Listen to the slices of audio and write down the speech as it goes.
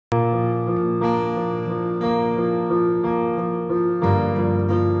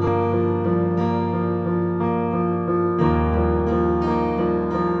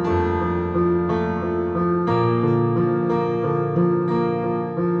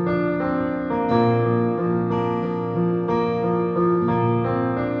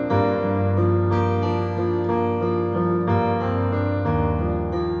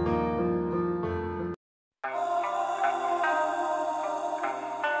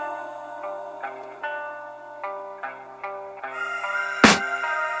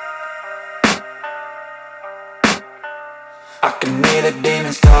can hear the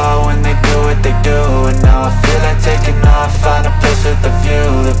demons call when they do what they do. And now I feel like taking off, find a place with a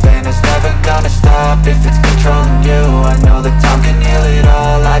view. The pain is never gonna stop if it's controlling you. I know that time can heal it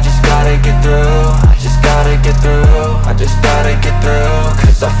all, I just gotta get through. I just gotta get through, I just gotta get through.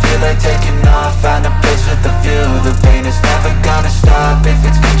 Cause I feel like taking off, find a place with a view. The pain is never gonna stop if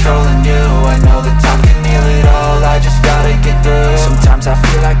it's controlling you. I know that time can heal it all, I just gotta get through. Sometimes I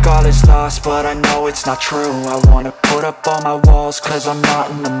feel like all is lost, but I know it's not true. I wanna put up all my walls cause I'm not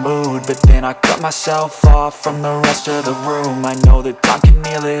in the mood, but then I cut myself off from the rest of the room. I know that time can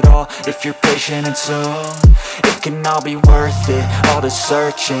heal it all if you're patient, and soon it can all be worth it, all the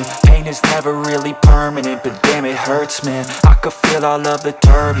searching. Pain is never really permanent, but damn it hurts, man. I could feel all of the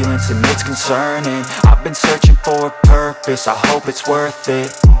turbulence and it's concerning. I've been searching for a purpose, I hope it's worth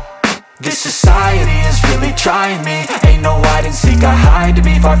it. This society is really trying me. Ain't no hide and seek, I hide to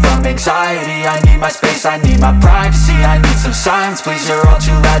be far from anxiety. I need my space, I need my privacy. I need some silence, please, you're all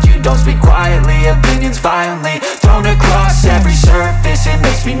too loud. You don't speak quietly, opinions violently thrown across every surface. It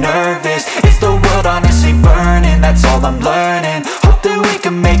makes me nervous, is the world honestly burning? That's all I'm learning. Hope that we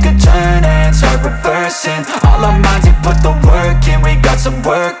can make a turn and start reversing all our minds and put the work in. We got some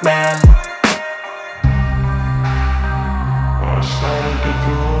work, man.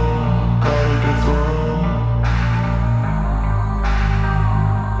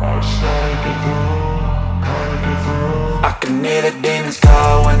 I can hear the demons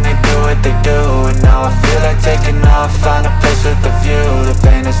call when they do what they do. And now I feel like taking off, find a place with a view. The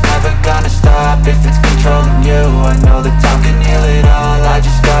pain is never gonna stop if it's controlling you. I know that time can heal it all, I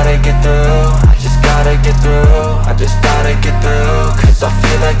just gotta get through. I just gotta get through, I just gotta get through. Cause I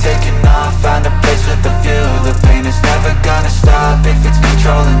feel like taking off, find a place with a view. The pain is never gonna stop if it's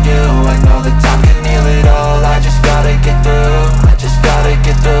controlling you. I know that time can heal it all, I just gotta get through. I just gotta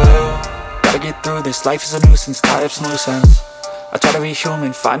get through. Gotta get through this, life is a nuisance, tie up some loose ends. I try to be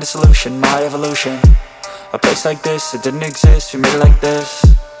human, find a solution, my evolution. A place like this, it didn't exist, we made it like this.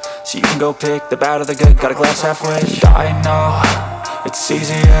 So you can go pick the bad or the good, got a glass half wish. I know, it's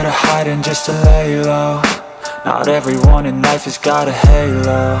easier to hide than just to lay low. Not everyone in life has got a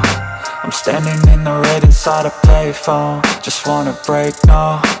halo. I'm standing in the red inside a payphone, just wanna break,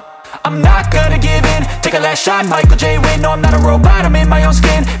 no. I'm not gonna give in, take a last shot, Michael J. Win. No, I'm not a robot, I'm in my own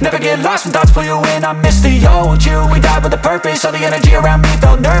skin. Never get lost when thoughts pull you in. I miss the old you, we died with a purpose. All the energy around me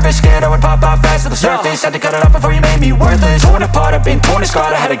felt nervous, scared I would pop out fast to the surface. Had to cut it off before you made me worthless. Torn apart, I've been torn and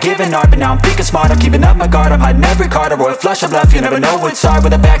scarred. I had a given art, but now I'm thinking smart. I'm keeping up my guard, I'm hiding every card. A royal flush of bluff, you never know what's hard.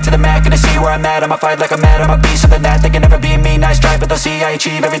 With a back to the mat, gonna see where I'm at. I'ma fight like I'm mad, I'ma be something that they can never be me. Nice try, but they'll see I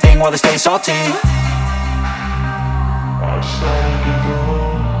achieve everything while they stay salty.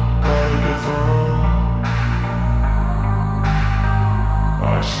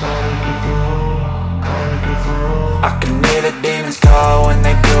 I can hear the demons call when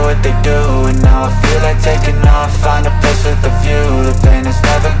they do what they do. And now I feel like taking off, find a place with a view. The pain is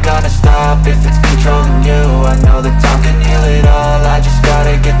never gonna stop if it's controlling you. I know that time can heal it all, I just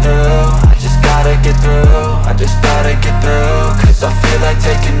gotta get through. I just gotta get through, I just gotta get through. Cause I feel like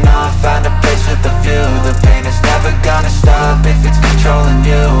taking off, find a place with a view. The pain is never gonna stop if it's controlling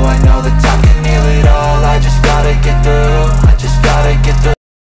you. I know that time can heal it all, I just gotta get through. I just gotta get through.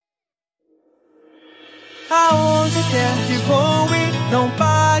 Aonde quer que voe, não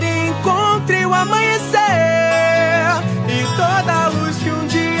pare, encontre o amanhecer e toda a luz que um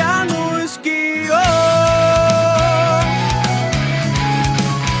dia nos guiou.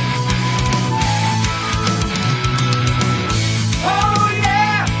 Oh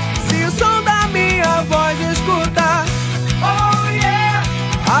yeah! Se o som da minha voz escutar, oh yeah!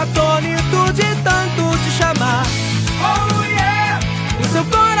 Atônito de tanto te chamar, oh yeah! O seu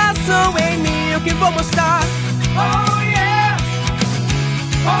coração em mim, eu que vou mostrar. Oh yeah,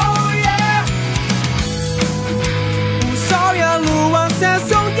 oh yeah. O sol e a lua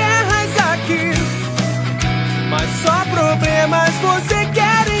cessam guerras aqui, mas só problemas você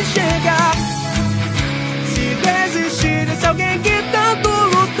quer enxergar. Se desistir desse alguém que tanto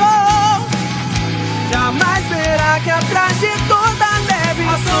lutou, jamais verá que atrás de todo